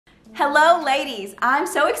Hello ladies, I'm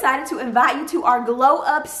so excited to invite you to our Glow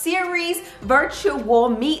Up series virtual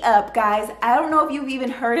meetup, guys. I don't know if you've even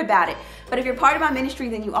heard about it, but if you're part of my ministry,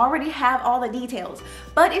 then you already have all the details.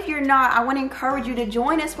 But if you're not, I want to encourage you to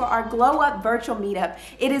join us for our Glow Up virtual meetup.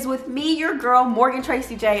 It is with me, your girl, Morgan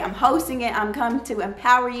Tracy J. I'm hosting it. I'm coming to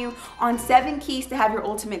empower you on 7 keys to have your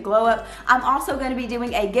ultimate glow up. I'm also going to be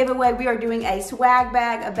doing a giveaway. We are doing a swag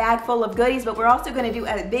bag, a bag full of goodies, but we're also going to do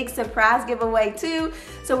a big surprise giveaway too.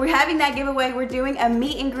 So we're having that giveaway. We're doing a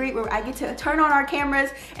meet and greet where I get to turn on our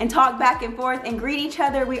cameras and talk back and forth and greet each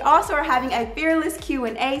other. We also are having a fearless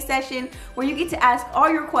Q&A session where you get to ask all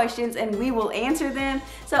your questions and we will answer them.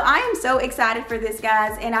 So I am so excited for this,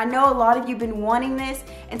 guys, and I know a lot of you have been wanting this.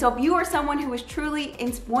 And so if you are someone who is truly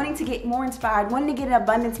wanting to get more inspired, wanting to get an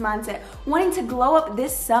abundance mindset, wanting to glow up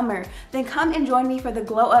this summer, then come and join me for the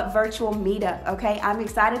Glow Up virtual meetup, okay? I'm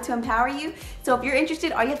excited to empower you. So if you're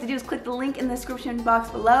interested, all you have to do is click the link in the description box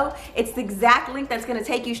below. It's the exact link that's gonna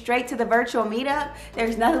take you straight to the virtual meetup.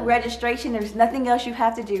 There's no registration, there's nothing else you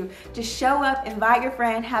have to do. Just show up, invite your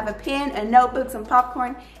friend, have a pen, a notebook, some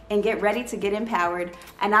popcorn, and get ready to get empowered.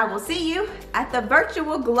 And I will see you at the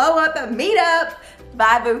virtual Glow Up Meetup.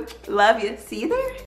 Bye, boo. Love you. See you there.